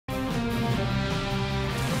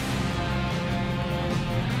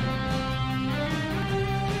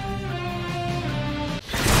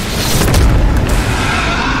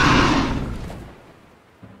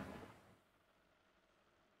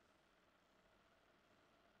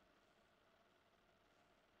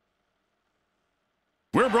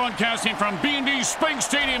We're broadcasting from B&D Spank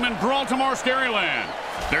Stadium in Brawltimore, Scaryland.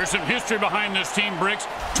 There's some history behind this team, Bricks.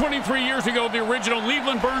 23 years ago, the original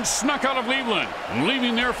Cleveland Burns snuck out of Cleveland,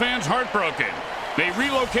 leaving their fans heartbroken. They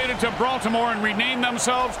relocated to Brawltimore and renamed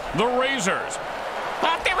themselves the Razors.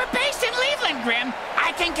 Well, if they were based in Cleveland, Grim,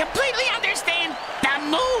 I can completely understand the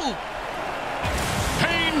move.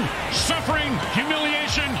 Pain, suffering,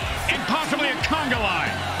 humiliation, and possibly a conga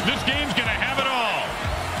line. This game's going to have it all.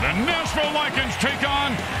 The Gnashville Lycans take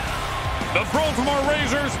on the Brawltimore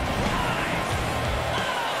Razors.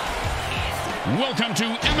 Welcome to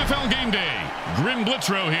MFL Game Day. Grim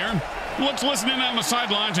Blitzrow here. Let's listen in on the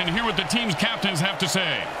sidelines and hear what the team's captains have to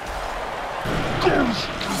say.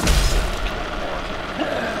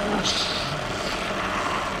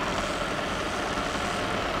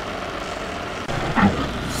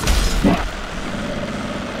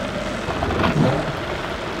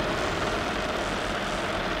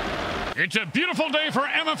 It's a beautiful day for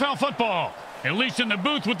MFL football, at least in the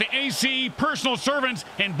booth with the AC, personal servants,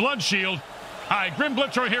 and Blood Shield. Hi, Grim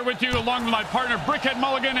Blitzrow here with you, along with my partner Brickhead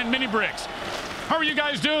Mulligan and Mini Bricks. How are you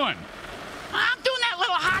guys doing? I'm doing that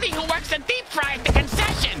little hottie who works the deep fry at the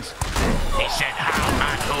concessions. They said how,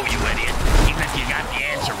 not who, you idiot. Even if you got the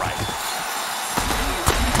answer right.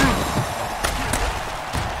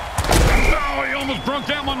 Oh, he almost broke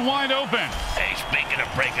that one wide open. Hey, speaking of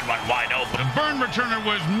breaking one wide open, The burn returner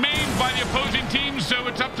was maimed by the opposing team, so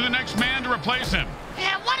it's up to the next man to replace him.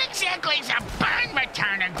 Yeah, what exactly is a burn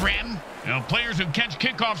returner, Grim? You know, players who catch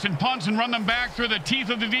kickoffs and punts and run them back through the teeth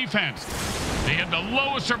of the defense. They have the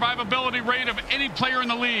lowest survivability rate of any player in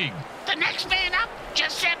the league. The next man up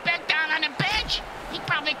just sat back down on the bench. He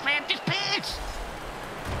probably cramped his pants.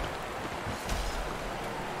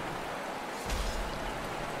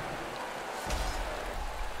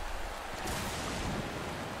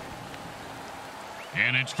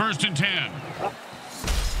 And it's 1st and 10.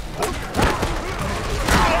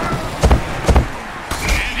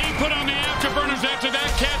 And he put on the afterburners after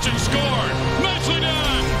that catch and scored. Nicely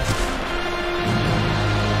done.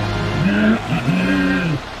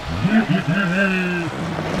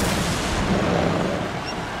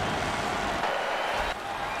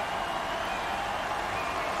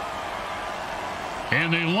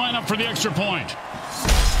 And they line up for the extra point.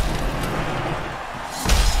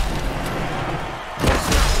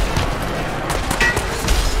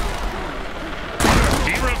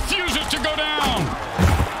 To go down.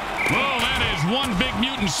 Well, that is one big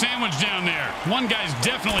mutant sandwich down there. One guy's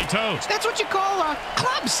definitely toast. That's what you call a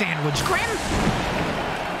club sandwich, Grim.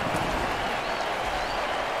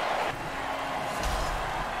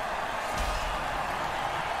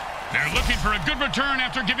 They're looking for a good return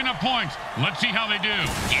after giving up points. Let's see how they do.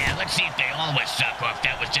 yeah, let's see if they always suck or if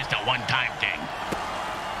that was just a one-time thing.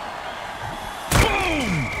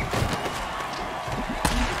 Boom!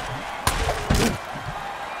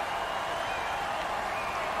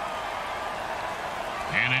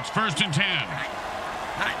 And it's 1st and 10.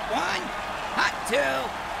 Hot one, hot two,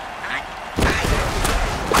 hot.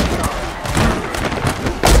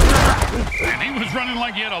 And he was running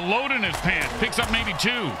like he had a load in his pants. Picks up maybe 2.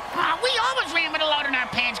 We always ran with a load in our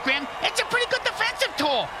pants, Grim. It's a pretty good defensive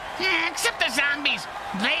tool. Yeah, except the zombies.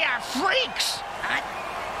 They are freaks. Hot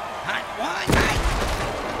one,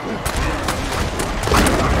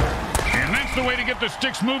 And that's the way to get the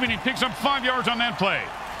sticks moving. He picks up 5 yards on that play.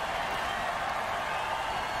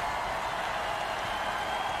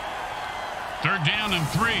 3rd down and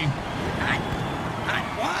 3. hot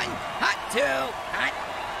one, hot two, hot.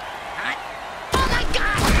 Oh, my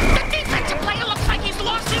God. The defensive player looks like he's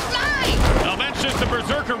lost his mind. Now that's just the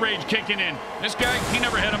berserker rage kicking in. This guy, he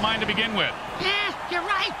never had a mind to begin with. Yeah, you're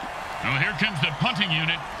right. Well, here comes the punting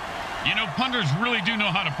unit. You know, punters really do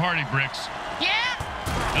know how to party, Bricks. Yeah?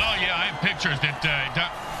 Oh, yeah, I have pictures that,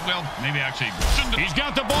 well, maybe actually shouldn't have. He's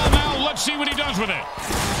got the ball now. Let's see what he does with it.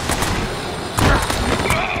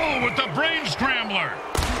 Oh, with the brain scrambler.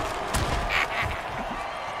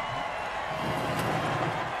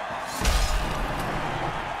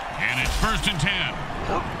 And it's 1st and 10.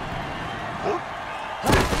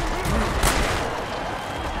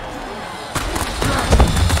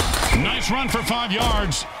 Nice run for 5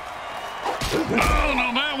 yards. Oh,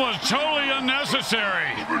 no, that was totally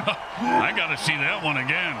unnecessary. I got to see that one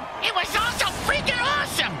again. It was also freaking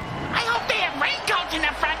awesome. I hope they have raincoats in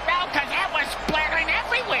the front row because that was splattering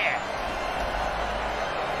everywhere.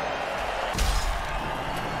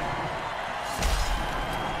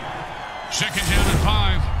 Second down and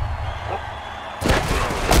 5.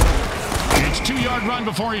 It's 2-yard run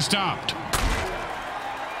before he stopped.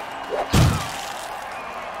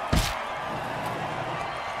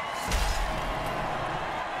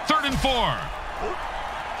 3rd and 4.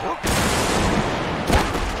 And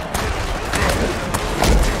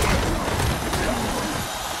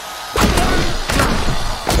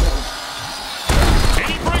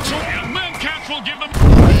he breaks it, and then Cats will give them...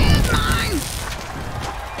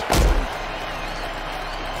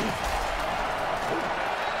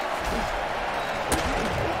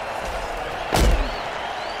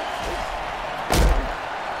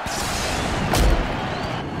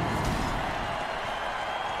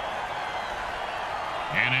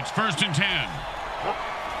 And it's 1st and 10.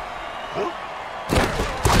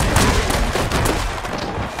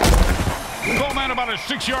 Goal man about a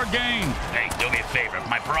 6-yard gain. Hey, do me a favor. If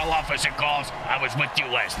my parole officer calls, I was with you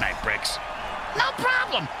last night, Bricks. No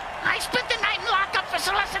problem. I spent the night in lockup for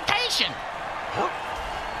solicitation.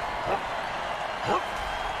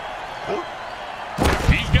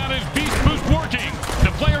 He's got his beast boost working.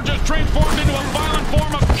 The player just transformed into a violent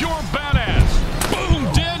form of pure badass.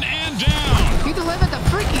 Boom, dead and down. He delivered the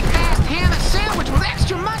freaky fast ham sandwich with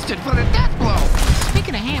extra mustard for the death blow.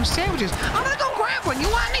 Speaking of ham sandwiches, I'm gonna go grab one. You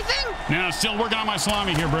want anything? Now, still working on my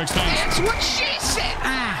salami here, Bricks. Thanks. That's what she said.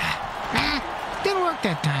 Didn't work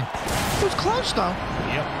that time. It was close, though.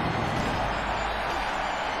 Yep.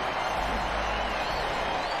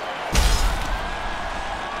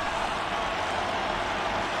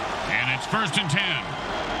 And it's 1st and 10.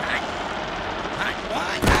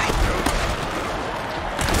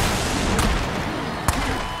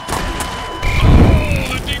 Oh,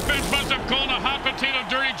 the defense must have called a hot potato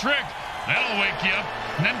dirty trick. That'll wake you up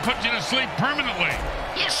and then put you to sleep permanently.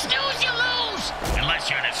 You snooze, you lose. Unless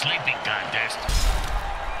you're in a sleeping contest.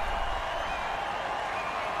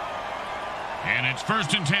 And it's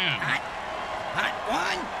 1st and 10. Hot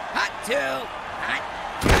 1, hot 2, hot.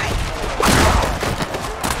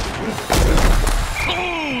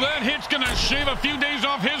 Oh, that hit's gonna shave a few days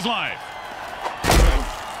off his life.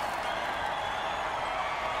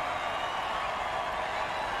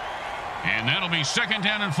 And that'll be 2nd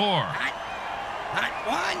down and 4. Hot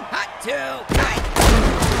 1, hot 2, hot.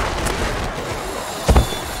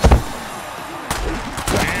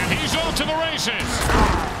 And he's off to the races.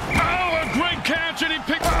 Oh, a great catch, and he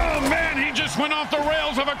picked... Oh, man, he just went off the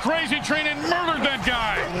rails of a crazy train and murdered that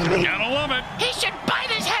guy. Gotta love it. He should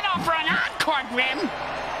bite his head off for an encore, Grim.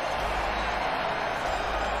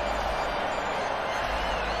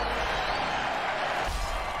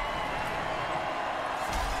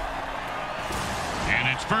 And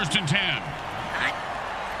it's 1st and 10.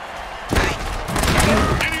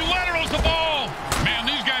 And he laterals the ball. Man,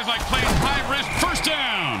 these guys like playing high-risk 1st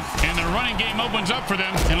down. And their running game opens up for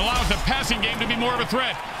them and allows the passing game to be more of a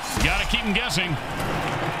threat. You gotta keep them guessing.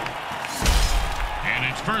 And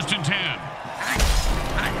it's 1st and 10. Hot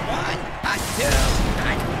 1, hot 2,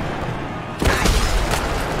 hot.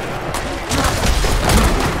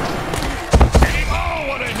 Oh,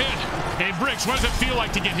 what a hit. Hey, Bricks, what does it feel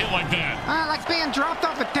like to get hit like that? Like being dropped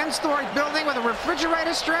off a 10-story building with a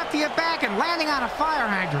refrigerator strapped to your back and landing on a fire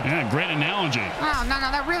hydrant. Yeah, great analogy. Oh, no,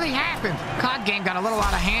 that really happened. COD game got a little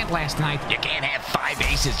out of hand last night. You can't have 5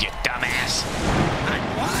 aces, you dumbass. Hot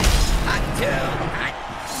 1, hot 2, hot.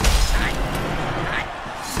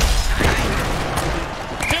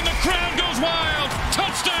 And the crowd goes wild.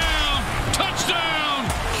 Touchdown! Touchdown!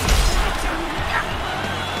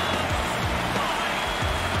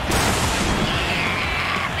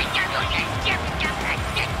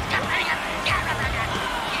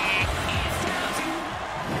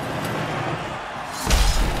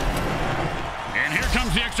 And here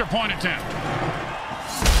comes the extra point attempt.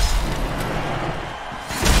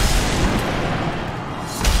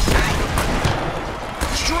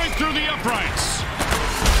 Straight through the uprights.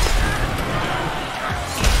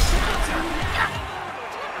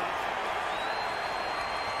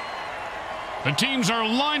 The teams are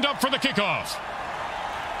lined up for the kickoff.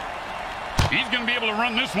 He's going to be able to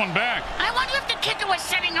run this one back. I wonder if the kicker was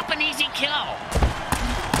setting up an easy kill.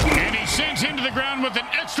 And he sends him to the ground with an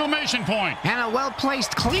exclamation point. And a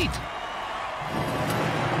well-placed cleat.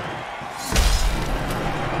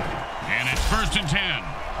 And it's 1st and 10.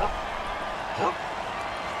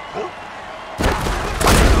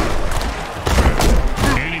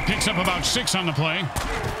 And he picks up about 6 on the play.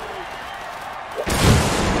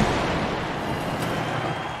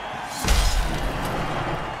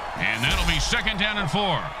 And that'll be 2nd down and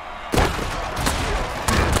 4.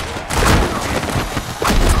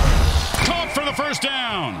 Caught for the first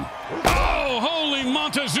down. Oh, holy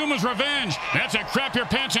Montezuma's revenge. That's a crap your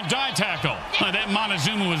pants and die tackle. That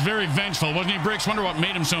Montezuma was very vengeful, wasn't he, Bricks? Wonder what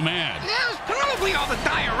made him so mad. Yeah, it was probably all the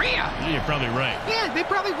diarrhea. Yeah, you're probably right. Yeah, they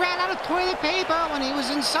probably ran out of toilet paper when he was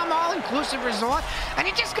in some all-inclusive resort, and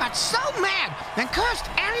he just got so mad and cursed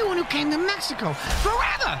everyone who came to Mexico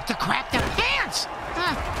forever to crap their pants.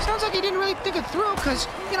 Sounds like he didn't really think it through, because,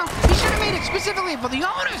 you know, he should have made it specifically for the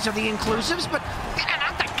owners of the inclusives, but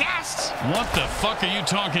not the guests. What the fuck are you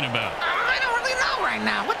talking about? I don't really know right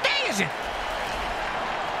now. What day is it?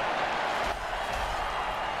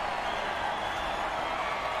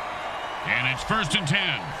 And it's 1st and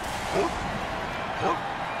 10.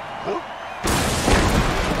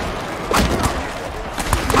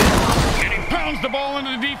 And he pounds the ball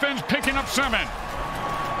into the defense, picking up 7.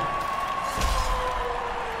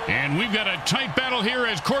 And we've got a tight battle here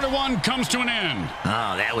as quarter 1 comes to an end.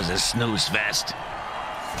 Oh, that was a snooze fest.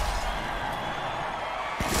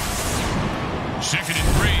 2nd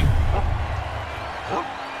and 3.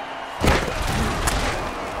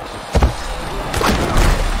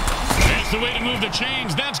 That's the way to move the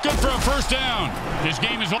chains. That's good for a first down. This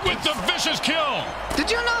game is with the vicious kill. Did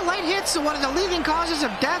you know light hits are one of the leading causes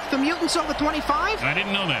of death for mutants over 25? I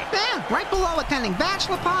didn't know that. Yeah, right below attending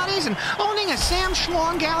bachelor parties and owning a Sam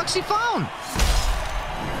Schlong Galaxy phone.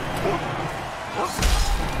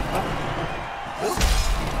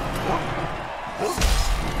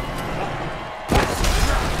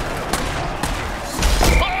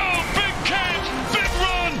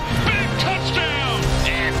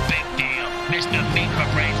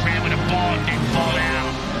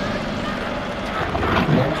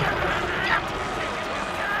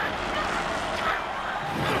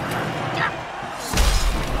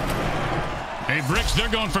 Hey, Bricks, they're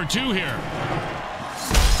going for 2 here.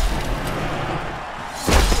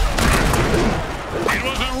 It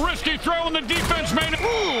was a risky throw, and the defense made it.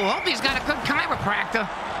 Ooh, hope he's got a good chiropractor.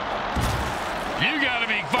 You gotta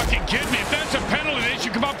be fucking kidding me. If that's a penalty, they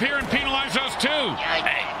should come up here and penalize us, too.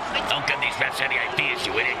 Hey, don't give these refs any ideas,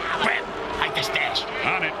 you idiot. Brad, hide the stash.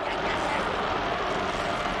 On it.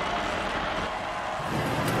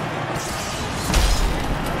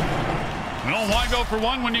 Well, why go for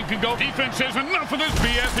 1 when you can go? Defense says enough of this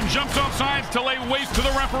BS and jumps off sides to lay waste to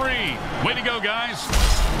the referee. Way to go, guys.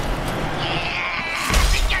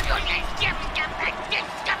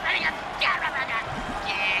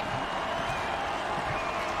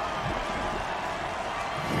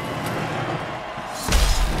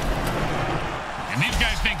 And these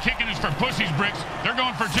guys think kicking is for pussies, Bricks. They're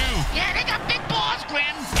going for 2. Yeah, they got big balls, Grim.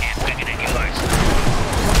 Yeah, bigger than yours.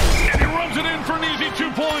 And he runs it in for an easy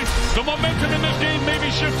 2 points. The momentum in this game may be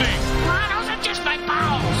shifting. Well, those are just my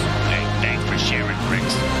balls. Hey, thanks for sharing,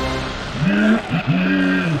 Bricks.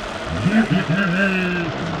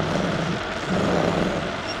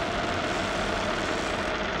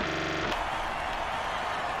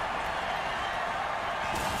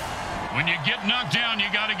 When you get knocked down, you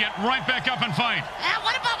got to get right back up and fight.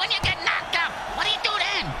 What about when you get knocked up? What do you do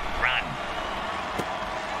then? Run.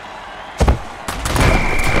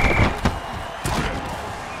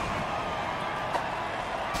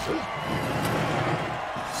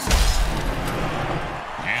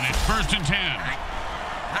 And it's 1st and 10.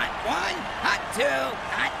 Hot 1, hot 2,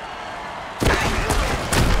 hot.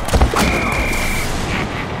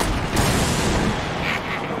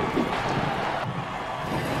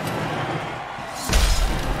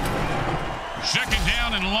 Second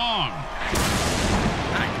down and long.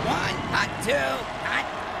 Hot 1, hot 2, hot.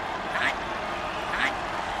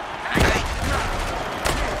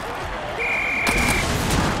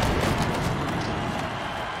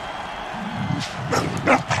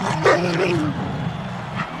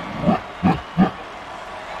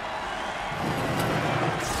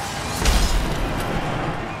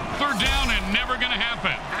 Third down and never going to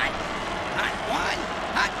happen. Hot 1,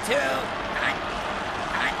 hot 2, hot.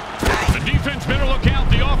 The defense better look out.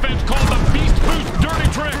 The offense called the Beast Boost dirty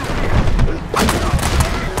trick.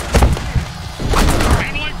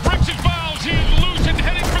 And like Bricks' balls, he is loose and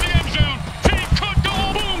heading for the end zone. He could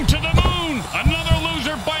go boom to the moon. Another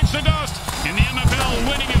loser bites the dust. In the MFL,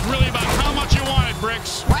 winning is really about how much you want it,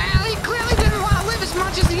 Bricks. Well, he clearly didn't want to live as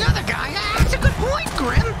much as the other guy. That's a good point,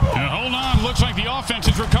 Grim. Hold on. Looks like the offense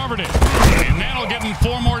has recovered it. And that'll give them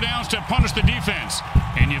 4 more downs to punish the defense.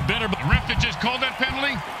 And you better... The ref that just called that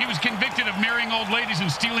penalty, he was convicted of marrying old ladies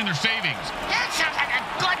and stealing their savings. That sounds like a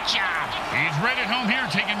good job. He's right at home here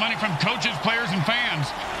taking money from coaches, players, and fans.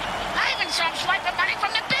 I even saw him swiping money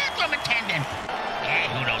from the bathroom attendant.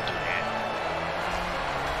 Hey, who don't do that?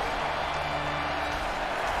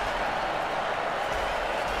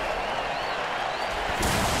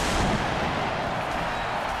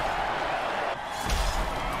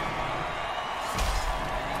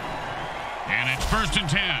 first and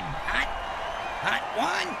 10. Hot. Hot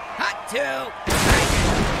 1. Hot 2.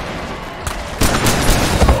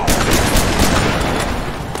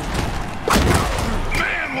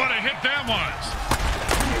 Man, what a hit that was.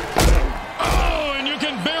 Oh, and you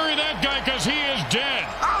can bury that guy because he is dead.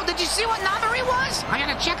 Oh, did you see what number he was? I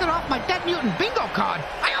gotta check it off my Dead Mutant bingo card.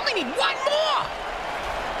 I only need one more.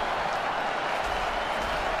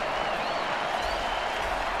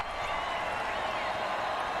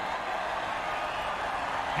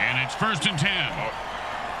 And it's first and 10.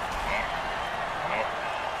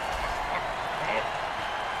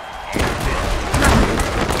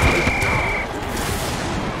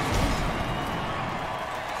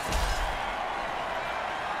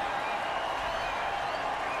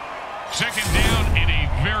 Second down and a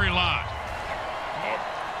very lot.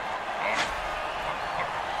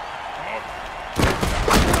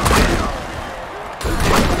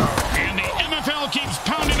 And the MFL keeps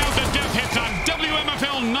pounding out the death hits on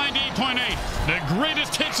WMFL 98.8. The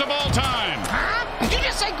greatest hits of all time. Huh? Did you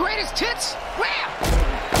just say greatest hits? Where?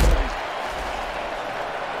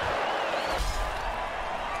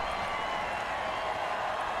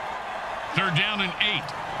 Third down and 8.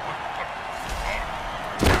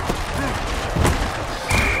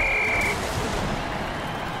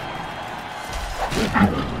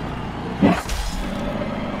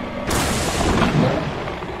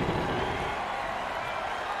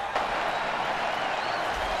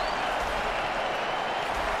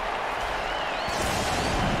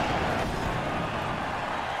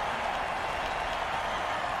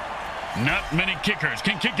 Not many kickers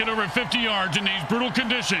can kick it over 50 yards in these brutal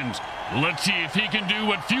conditions. Let's see if he can do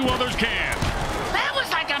what few others can. That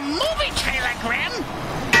was like a movie trailer, Grim.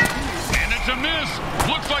 And it's a miss.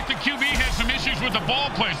 Looks like the QB has some issues with the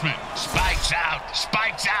ball placement. Spikes out.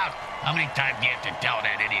 Spikes out. How many times do you have to tell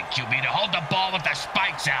that idiot QB to hold the ball with the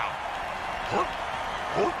spikes out?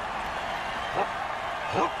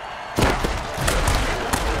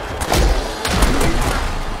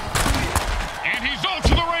 And he's off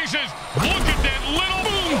to the races. Look at that little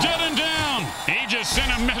boom, dead and down. He just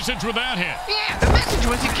sent a message with that hit. Yeah, the message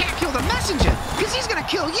was you can't kill the messenger, because he's gonna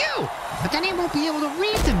kill you. But then he won't be able to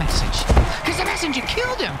read the message, because the messenger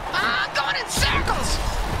killed him. Going in circles.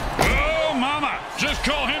 Oh, mama. Just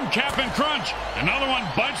call him Captain Crunch. Another one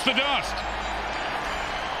bites the dust.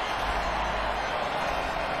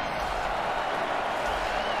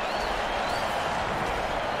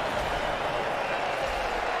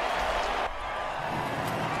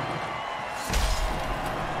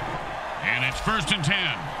 And it's first and 10.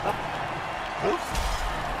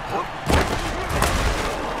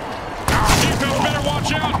 Defense better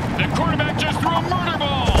watch out. The quarterback just threw a murder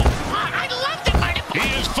ball. I love the murder ball. He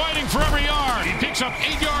is fighting for every yard. He picks up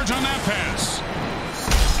 8 yards on that pass.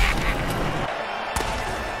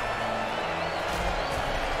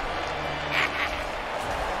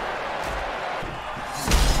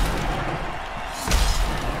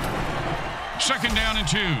 Second down and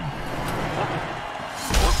 2.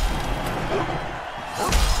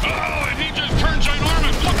 Oh, and he just turns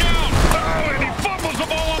ginormous. Look out. Oh, and he fumbles the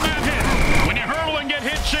ball on that hit. When you hurdle and get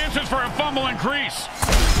hit, chances for a fumble increase.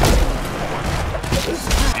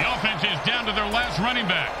 The offense is down to their last running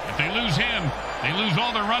back. If they lose him, they lose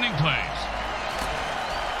all their running plays.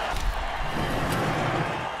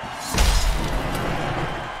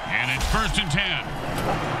 And it's first and 10.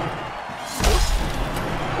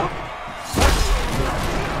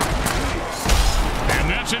 And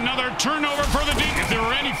that's another turnover for the D. If there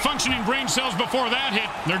were any functioning brain cells before that hit,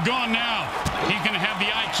 they're gone now. He's going to have the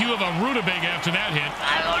IQ of a rutabaga after that hit.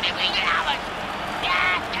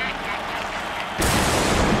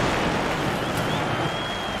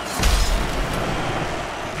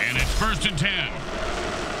 And it's first and 10.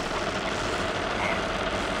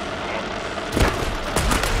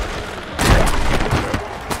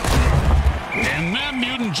 And that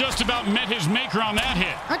mutant just about met his maker on that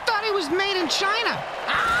hit. I thought he was made in China.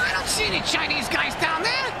 I don't see any Chinese guys down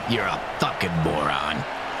there. You're a fucking moron.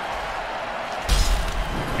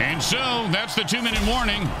 And so, that's the 2-minute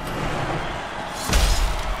warning.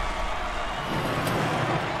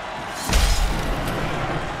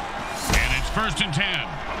 And it's first and 10.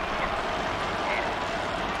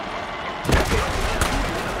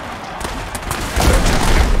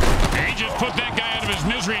 And he just put that guy out of his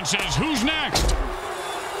misery and says, who's next?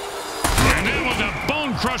 And that was a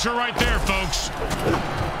bone crusher right there, folks.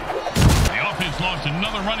 The offense lost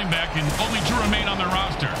another running back and only 2 remain on their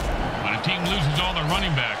roster. When a team loses all their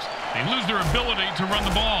running backs, they lose their ability to run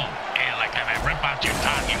the ball. And like if I rip out your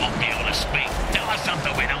tongue, you won't be able to speak. Tell us something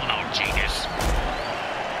we don't know, genius.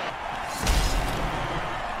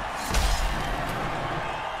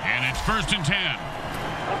 And it's 1st and 10.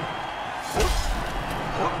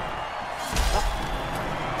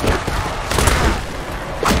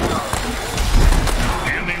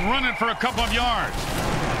 And they run it for a couple of yards.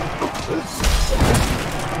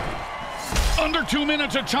 Under 2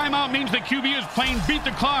 minutes, a timeout means the QB is playing beat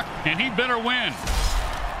the clock, and he better win.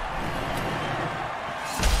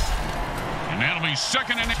 And that'll be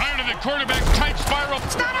 2nd and tired of the quarterback's tight spiral.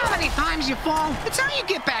 It's not how many times you fall. It's how you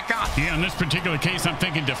get back up. Yeah, in this particular case, I'm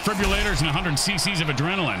thinking defibrillators and 100 cc's of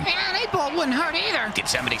adrenaline. Yeah, an 8 ball wouldn't hurt either. Did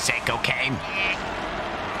somebody say cocaine?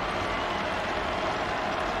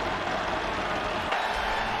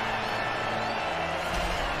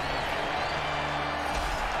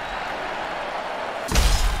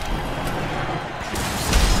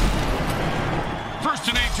 First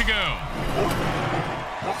and 8 to go.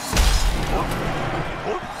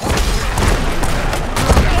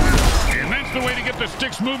 And that's the way to get the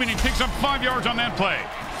sticks moving. He picks up 5 yards on that play.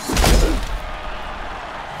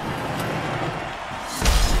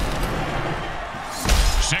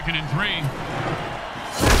 2nd and 3.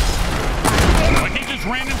 But he just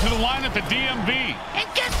ran into the line at the DMV. And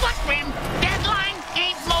guess what, Grim? That line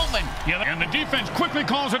ain't moving. Yeah, and the defense quickly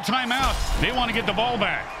calls a timeout. They want to get the ball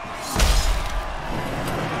back.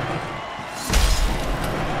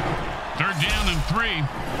 3rd down and 3.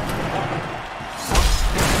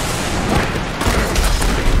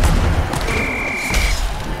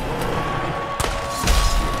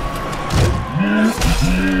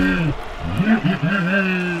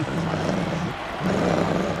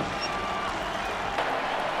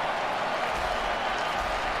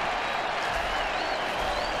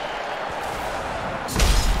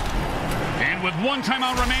 And with 1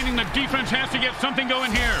 timeout remaining, the defense has to get something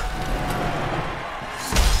going here.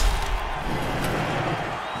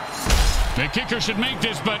 The kicker should make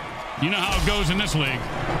this, but you know how it goes in this league.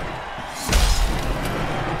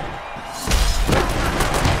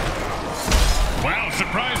 Wow,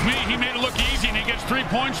 surprised me. He made it look easy, and he gets 3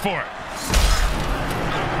 points for it.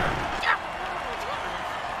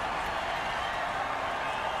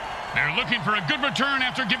 They're looking for a good return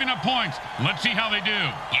after giving up points. Let's see how they do.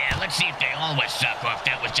 Yeah, let's see if they always suck or if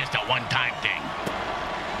that was just a one-time thing.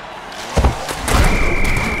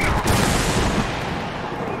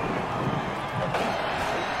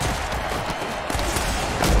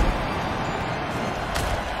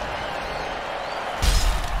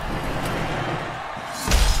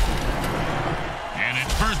 And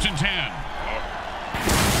it's 1st and 10.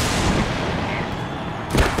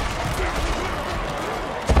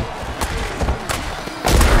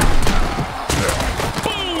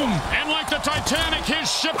 Titanic, his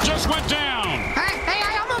ship just went down. Hey,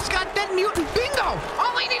 I almost got that mutant bingo.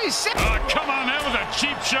 All I need is 6. Come on, that was a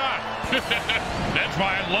cheap shot. That's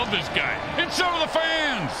why I love this guy. And so do the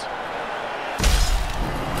fans.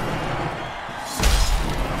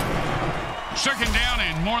 Second down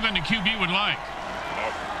and more than the QB would like.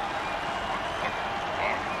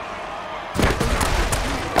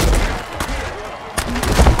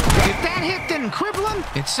 If that hit didn't cripple him,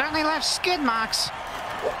 it certainly left skid marks.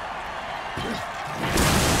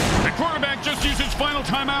 The quarterback just used his final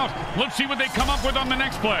timeout. Let's see what they come up with on the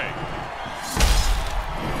next play.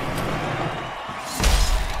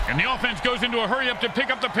 And the offense goes into a hurry-up to pick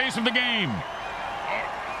up the pace of the game.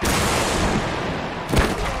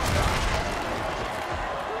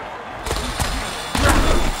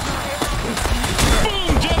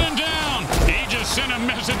 Boom, get him down. He just sent a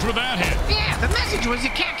message with that hit. Yeah, the message was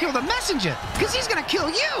you can't kill the messenger, because he's going to kill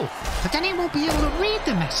you. But then he won't be able to read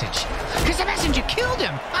the message, because the messenger killed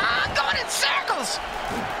him. Going in circles.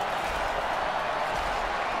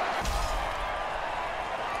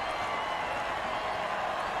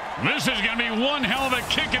 This is going to be one hell of a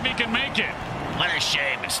kick if he can make it. What a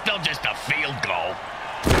shame. It's still just a field goal.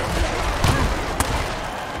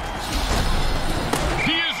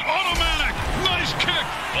 He is automatic. Nice kick.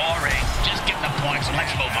 Boring. Just get the points and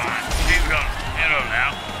let's move on. Keep going. You know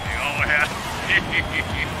now. You all have.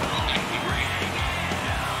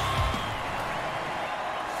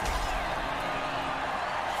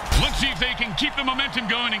 Let's see if they can keep the momentum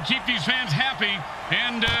going and keep these fans happy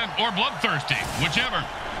and or bloodthirsty, whichever.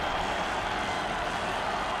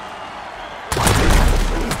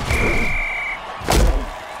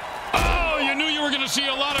 Oh, you knew you were going to see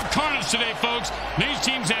a lot of carnage today, folks. These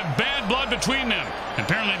teams have bad blood between them.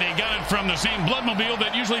 Apparently they got it from the same bloodmobile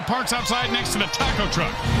that usually parks outside next to the taco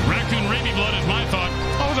truck. Raccoon rabies blood is my thought.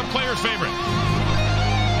 Always a player's favorite.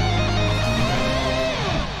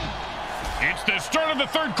 It's the start of the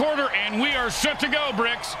 3rd quarter, and we are set to go,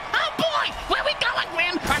 Bricks. Oh, boy! Where we going,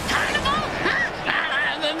 Grim? A carnival?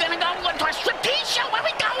 Huh? They're gonna go to a striptease show? Where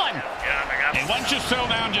we going? Yeah, I got Hey, one just settle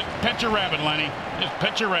down. Just pet your rabbit, Lenny. Just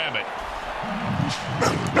pet your rabbit.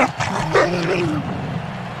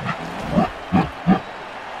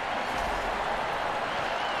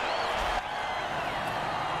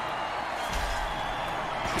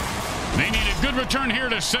 They need a good return here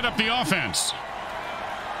to set up the offense.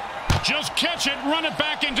 Just catch it, run it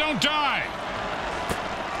back, and don't die.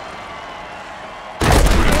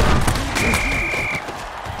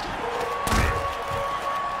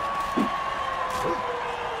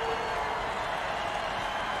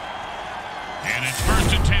 And it's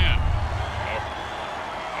 1st and 10.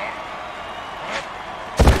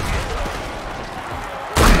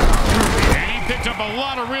 And he picked up a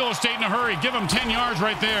lot of real estate in a hurry. Give him 10 yards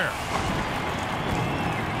right there.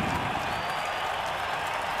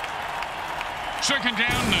 Second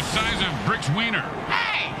down, the size of Brick's wiener.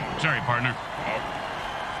 Hey! Sorry, partner.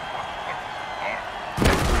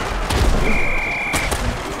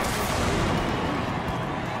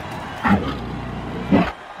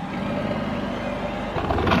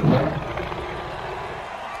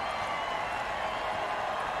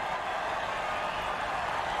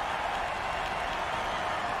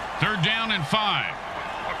 Third down and 5.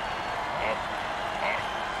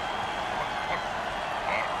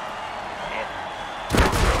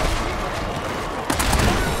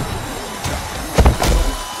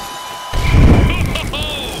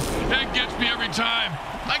 Time.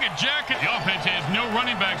 Like a jacket. The offense has no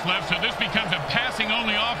running backs left, so this becomes a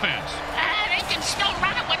passing-only offense. They can still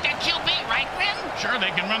run it with their QB, right, Grim? Sure,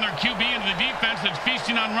 they can run their QB into the defense that's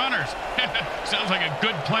feasting on runners. Sounds like a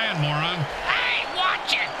good plan, moron. Hey,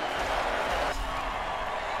 watch it!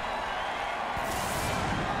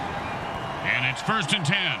 And it's 1st and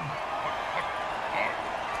 10.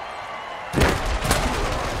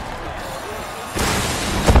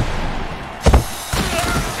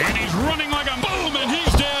 And he's running like a boom, and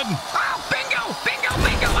he's dead. Oh, bingo! Bingo,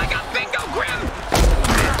 bingo! I got bingo, Grim!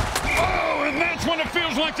 Oh, and that's when it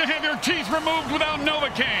feels like to have your teeth removed without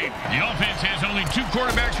Novocaine. The offense has only 2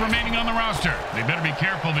 quarterbacks remaining on the roster. They better be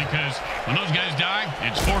careful because when those guys die,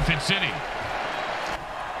 it's forfeit city.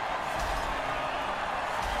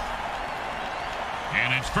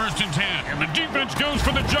 And it's 1st and 10. And the defense goes for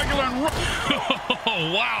the jugular and oh,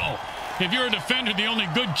 wow. If you're a defender, the only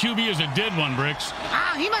good QB is a dead one, Bricks.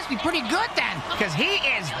 Ah, he must be pretty good then, because he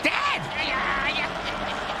is dead.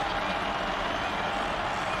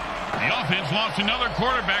 The offense lost another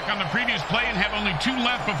quarterback on the previous play and have only 2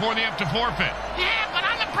 left before they have to forfeit. Yeah, but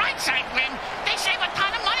on the bright side, Grim, they save a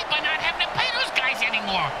ton of money by not having to pay those guys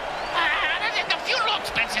anymore. Other than the funeral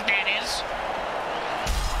expenses, that is.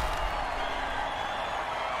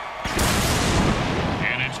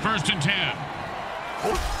 And it's 1st and 10.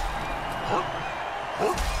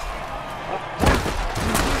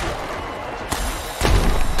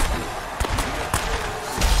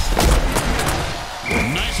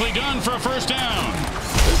 Nicely done for a first down.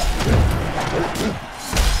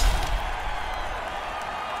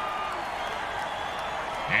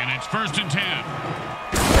 And it's 1st and 10.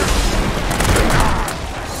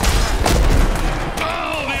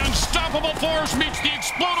 Oh, the unstoppable force meets the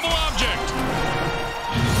explodable object.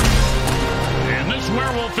 And this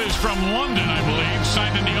werewolf is from London, I believe,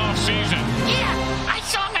 signed in the offseason. Yeah, I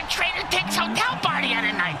saw him at Trader Dick's hotel party the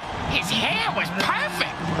other night. His hair was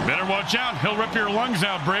perfect. Better watch out. He'll rip your lungs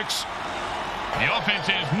out, Bricks. The offense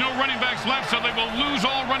has no running backs left, so they will lose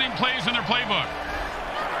all running plays in their playbook.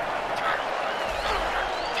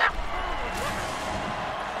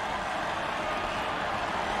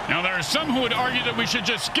 Now, there are some who would argue that we should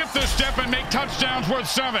just skip this step and make touchdowns worth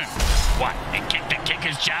 7. What, and kick the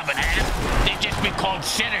kicker's job in half? They'd just be called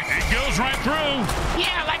sitters. It goes right through.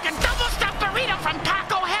 Yeah, like a double-stuffed burrito from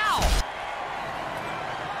Taco Hell.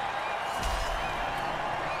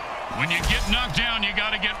 When you get knocked down, you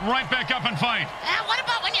got to get right back up and fight. What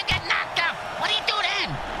about when you get knocked out? What do you do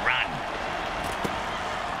then? Run.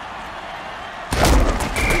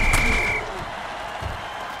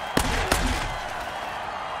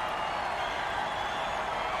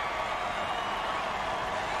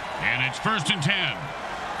 And it's 1st and 10.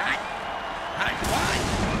 Hot 1,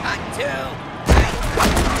 hot 2,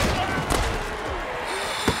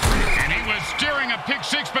 And he was steering a pick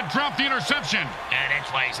 6, but dropped the interception. Yeah,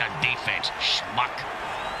 that's why he's on defense, schmuck.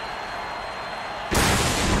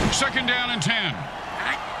 2nd down and 10.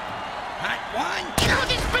 hot 1. You know,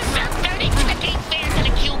 this berserk dirty trick ain't fair to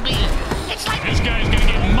the QB. It's like This guy's going to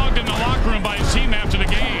get mugged in the locker room by his team after the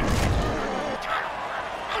game.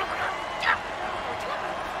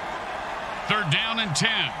 3rd down and 10.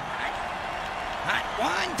 Hot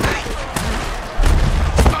 1,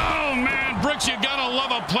 Oh, man, Brooks, you got to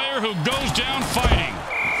love a player who goes down fighting.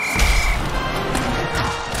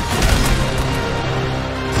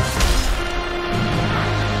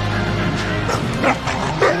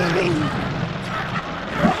 The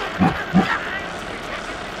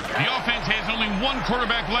offense has only one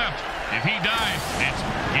quarterback left. If he dies, it's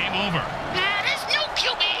game over. This new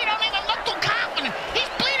QB, he don't even look too confident. He's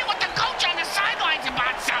pleading with the coach on the sidelines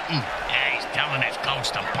about something. Yeah, he's telling his coach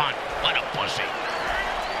to punt. What a pussy.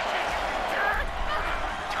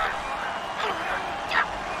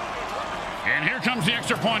 And here comes the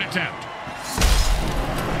extra point attempt.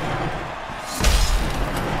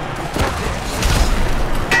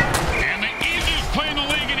 And the easiest play in the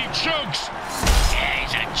league, and he chokes. Yeah,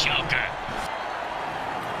 he's a joker.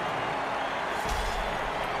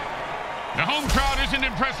 The home crowd isn't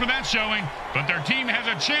impressed with that showing, but their team has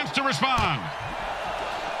a chance to respond.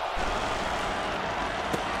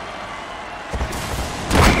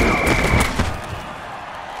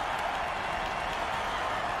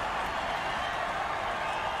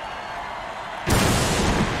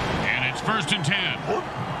 And it's 1st and 10.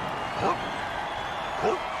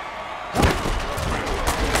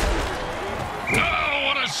 Oh,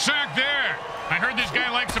 what a sack there. I heard this guy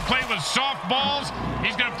likes to play with soft balls.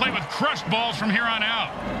 He's going to play with crushed balls from here on out.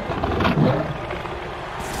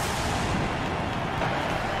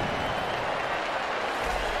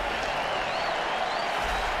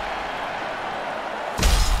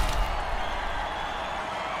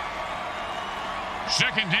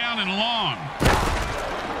 Second down and long.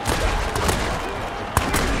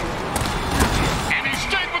 And he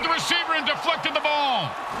stayed with the receiver and deflected the ball.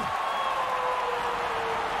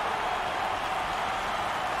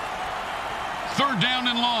 Third down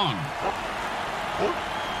and long.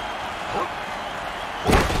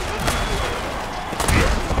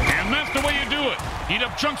 And that's the way you do it. Eat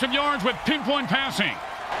up chunks of yards with pinpoint passing.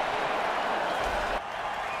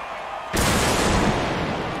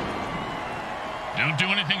 Don't do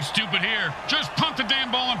anything stupid here. Just punt the damn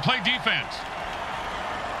ball and play defense.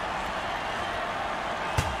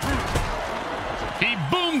 He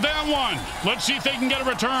boomed that one. Let's see if they can get a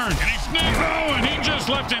return. And he snagged. Oh, and he just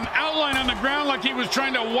left an outline on the ground like he was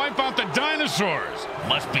trying to wipe out the dinosaurs.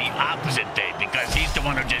 Must be opposite day because he's the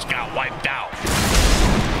one who just got wiped out.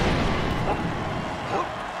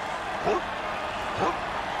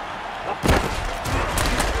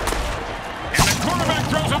 And the quarterback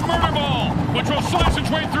throws a murder ball, which will slice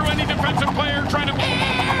its way through any defensive player trying to...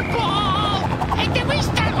 Air ball! Hey, did we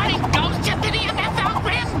start letting ghosts into the MFL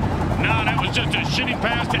rim? No, that was just a shitty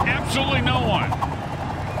pass to absolutely no one.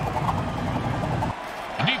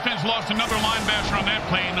 The defense lost another linebacker on that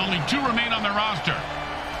play, and only 2 remain on their roster.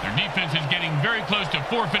 Their defense is getting very close to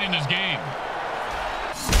forfeiting this game.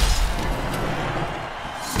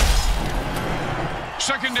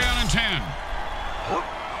 Second down and 10.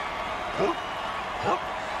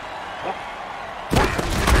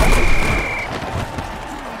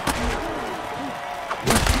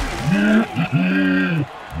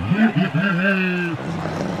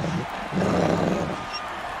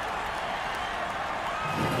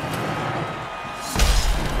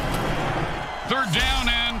 Third down,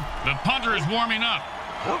 and the punter is warming up.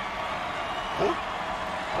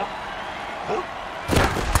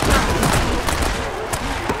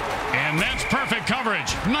 And that's perfect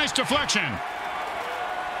coverage. Nice deflection.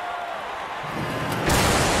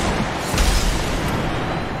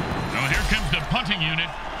 Now here comes the punting unit.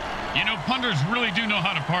 You know, punters really do know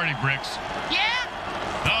how to party, Bricks. Yeah?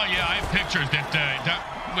 Oh, yeah, I have pictures that,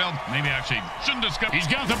 well, maybe actually shouldn't discuss. He's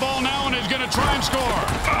got the ball now and is going to try and score.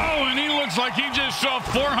 Oh, and he looks like he just saw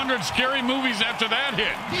 400 scary movies after that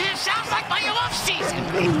hit. Yeah, sounds like my off season.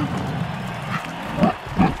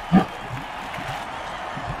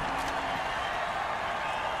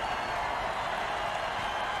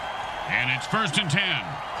 And it's 1st and 10.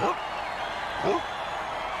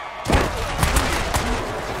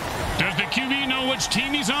 Does the QB know which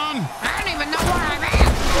team he's on? I don't even know where I'm at.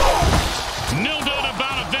 No doubt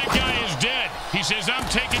about it, that guy is dead. He says, I'm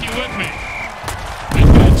taking you with me. This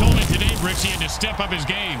guy told me today, Bricks, he had to step up his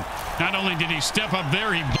game. Not only did he step up there,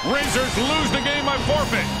 Razors lose the game by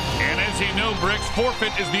forfeit. And as you know, Bricks,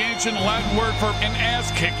 forfeit is the ancient Latin word for an ass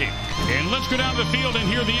kicking. And let's go down the field and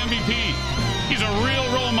hear the MVP. He's a real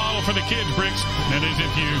role model for the kids, Bricks. That is,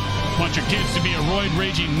 if you want your kids to be a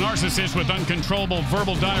roid-raging narcissist with uncontrollable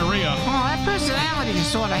verbal diarrhea. Oh, that personality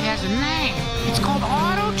disorder has a name. It's called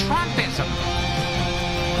auto-Trumpism.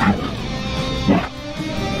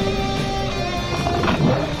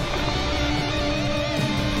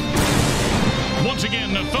 Once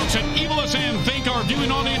again, the folks at Evil SN thank our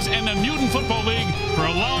viewing audience and the Mutant Football League for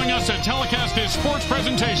allowing us to telecast this sports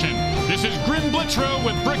presentation. This is Grim Blitzrow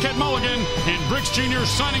with Brickhead Mulligan and Bricks Jr.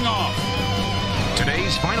 signing off.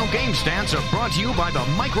 Today's final game stats are brought to you by the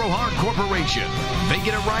Micro Hard Corporation. They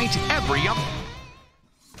get it right every up.